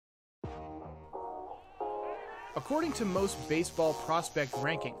According to most baseball prospect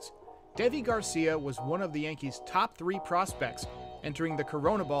rankings, Deivi Garcia was one of the Yankees' top 3 prospects entering the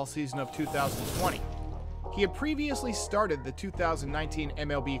Corona Ball season of 2020. He had previously started the 2019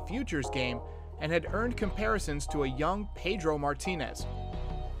 MLB Futures game and had earned comparisons to a young Pedro Martinez.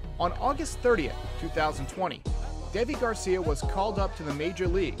 On August 30th, 2020, Deivi Garcia was called up to the major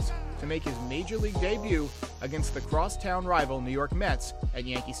leagues to make his major league debut against the crosstown rival New York Mets at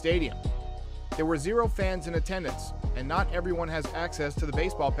Yankee Stadium. There were 0 fans in attendance, and not everyone has access to the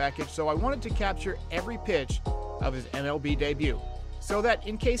baseball package, so I wanted to capture every pitch of his MLB debut, so that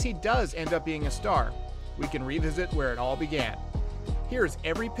in case he does end up being a star, we can revisit where it all began. Here's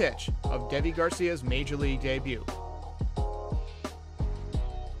every pitch of Deivi Garcia's major league debut.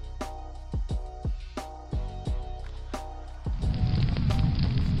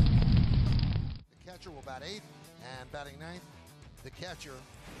 The catcher will bat 8th, and batting 9th, the catcher,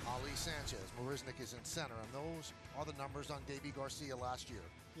 Ali Sanchez. Marisnik is in center, and those are the numbers on Deivi Garcia last year.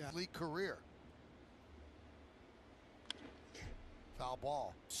 League career. Foul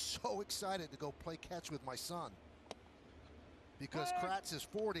ball. So excited to go play catch with my son, because Kratz is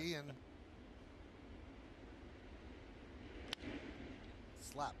 40 and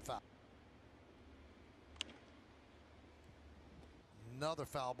slap foul. Another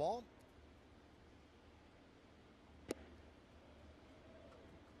foul ball.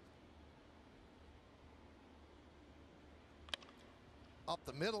 Up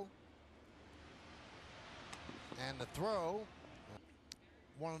the middle. And the throw.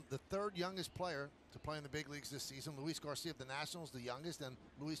 The third youngest player to play in the big leagues this season. Luis Garcia of the Nationals, the youngest, and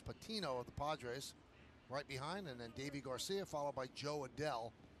Luis Patino of the Padres right behind, and then Deivi Garcia followed by Joe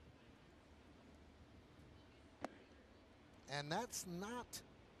Adele. And that's not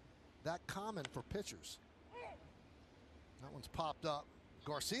that common for pitchers. That one's popped up.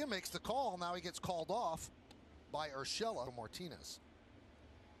 Garcia makes the call. Now he gets called off by Urshela Martinez.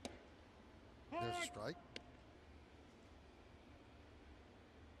 There's a strike.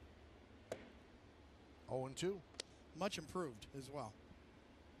 Oh, 0-2. Much improved as well.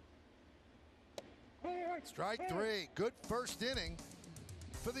 Strike 3. Good first inning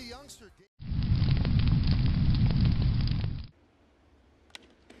for the youngster.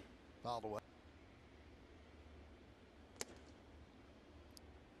 Fouled away.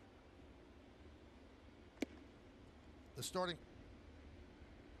 The starting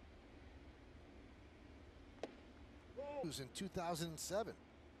was in 2007.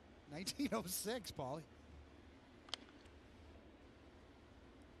 1906, Paulie.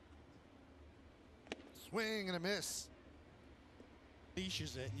 Swing and a miss.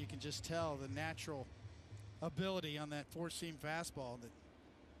 Leashes it, and you can just tell the natural ability on that four-seam fastball that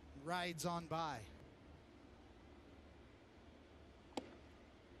rides on by.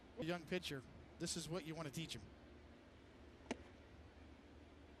 A young pitcher, this is what you want to teach him.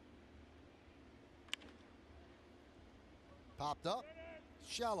 Popped up,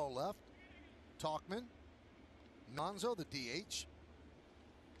 shallow left. Talkman, Monzo, the DH.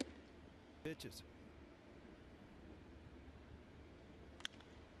 Pitches.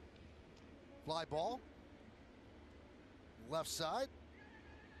 Fly ball. Left side.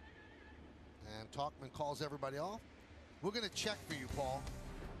 And Talkman calls everybody off. We're going to check for you, Paul.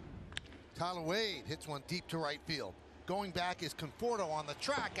 Tyler Wade hits one deep to right field. Going back is Conforto on the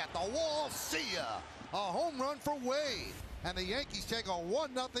track at the wall. See ya! A home run for Wade. And the Yankees take a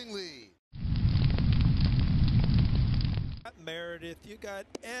 1-0 lead. Meredith, you got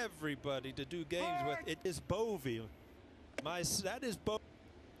everybody to do games with. It is Bovey. That is Bovey.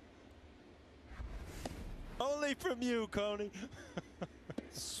 Only from you, Coney.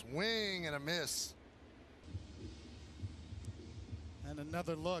 Swing and a miss. And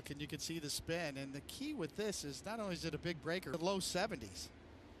another look, and you can see the spin. And the key with this is not only is it a big breaker, the low 70s.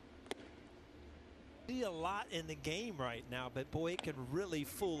 See a lot in the game right now, but boy, it can really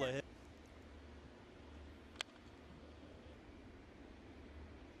fool a hit.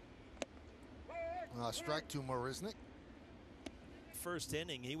 Strike to Marisnik. First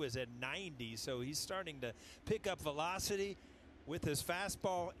inning, he was at 90, so he's starting to pick up velocity with his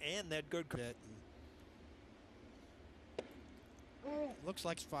fastball and that good. Looks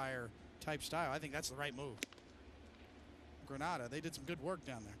like fire type style. I think that's the right move. Granada, they did some good work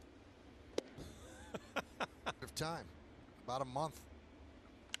down there. Of time, about a month.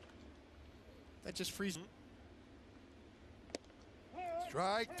 That just freezes.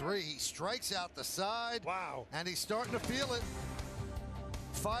 Strike 3. He strikes out the side. Wow. And he's starting to feel it.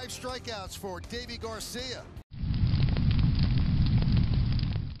 5 strikeouts for Deivi Garcia.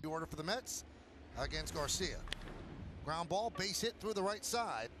 The order for the Mets against Garcia. Ground ball, base hit through the right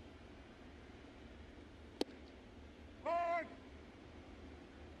side.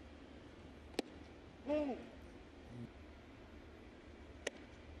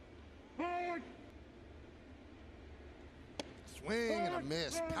 Swing and a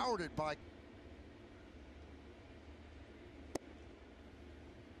miss, powered by.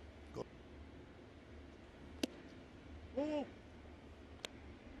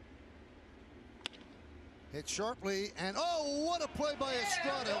 Hit sharply, and oh, what a play by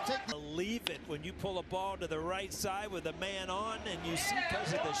Estrada. He'll take Believe it when you pull a ball to the right side with a man on, and you see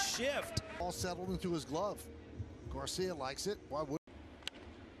because of the shift. Ball settled into his glove. Garcia likes it. Why would?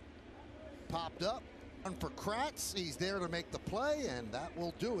 Popped up. Run for Kratz. He's there to make the play, and that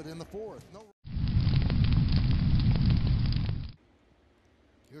will do it in the fourth. No.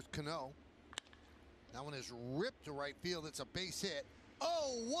 Here's Cano. That one is ripped to right field. It's a base hit.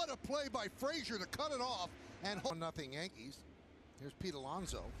 Oh, what a play by Frazier to cut it off and hold. Nothing Yankees. Here's Pete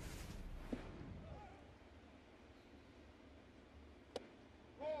Alonso.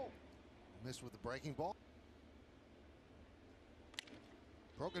 Missed with the breaking ball.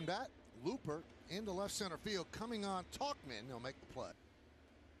 Broken bat. Looper into left center field. Coming on Talkman. He'll make the play.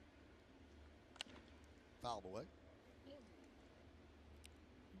 Fouled away.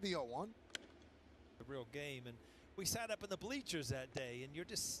 The 0-1. A real game, and we sat up in the bleachers that day, and you're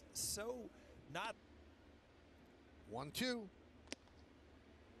just so not. 1-2.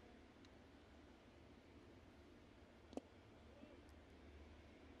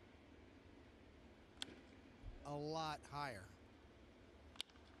 A lot higher.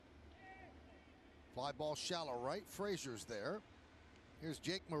 Fly ball shallow right. Frazier's there. Here's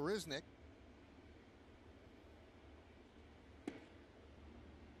Jake Marisnick.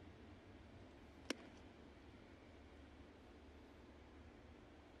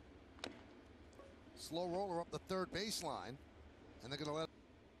 Slow roller up the third baseline, and they're going to let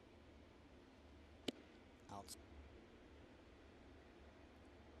out.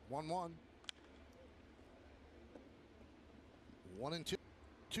 1-1. 1-2.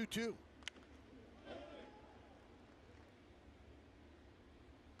 2-2.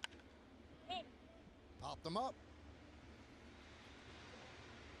 Pop them up.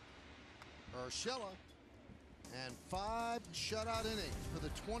 Urshela, and 5 shutout innings for the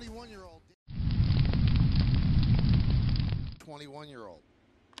 21-year-old. 21-year-old.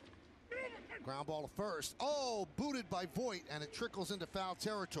 Ground ball to first. Oh, booted by Voit, and it trickles into foul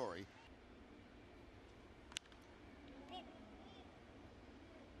territory.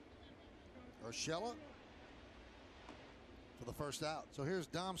 Urshela for the first out. So here's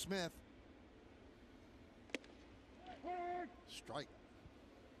Dom Smith. Strike.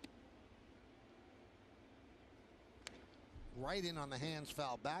 Right in on the hands,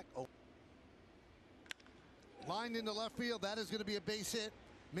 foul back. Oh. Lined into left field. That is going to be a base hit.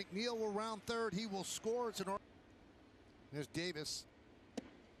 McNeil will round third. He will score. It's an. There's Davis.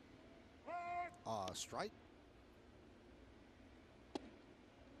 Strike.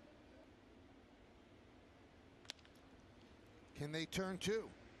 Can they turn two?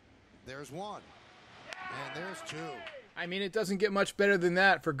 There's one. And there's two. I mean, it doesn't get much better than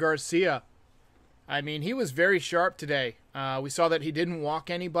that for Garcia. I mean, he was very sharp today. We saw that he didn't walk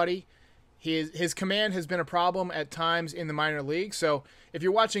anybody. His command has been a problem at times in the minor league. So if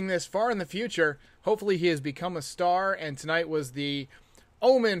you're watching this far in the future, hopefully he has become a star, and tonight was the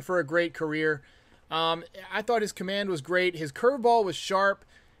omen for a great career. I thought his command was great. His curveball was sharp.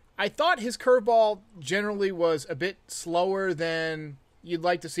 I thought his curveball generally was a bit slower than you'd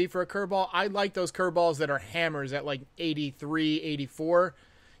like to see for a curveball. I like those curveballs that are hammers at like 83, 84,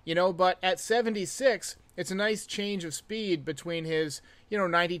 but at 76, it's a nice change of speed between his,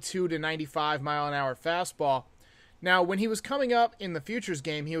 92 to 95 mile an hour fastball. Now, when he was coming up in the Futures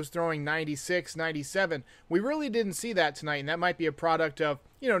game, he was throwing 96, 97. We really didn't see that tonight, and that might be a product of,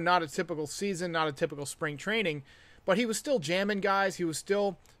 not a typical season, not a typical spring training, but he was still jamming guys. He was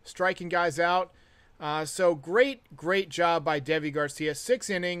still striking guys out. So great job by Deivi Garcia. 6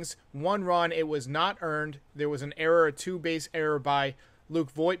 innings, 1 run. It was not earned. There was an error, a 2-base error by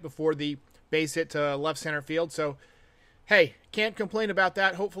Luke Voit before the base hit to left center field. So, hey, can't complain about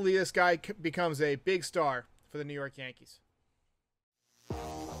that. Hopefully this guy becomes a big star for the New York Yankees.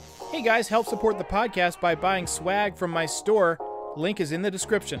 Hey guys, help support the podcast by buying swag from my store. Link is in the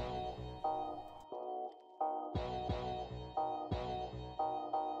description.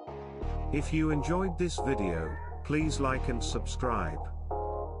 If you enjoyed this video, please like and subscribe.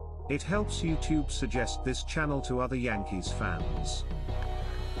 It helps YouTube suggest this channel to other Yankees fans.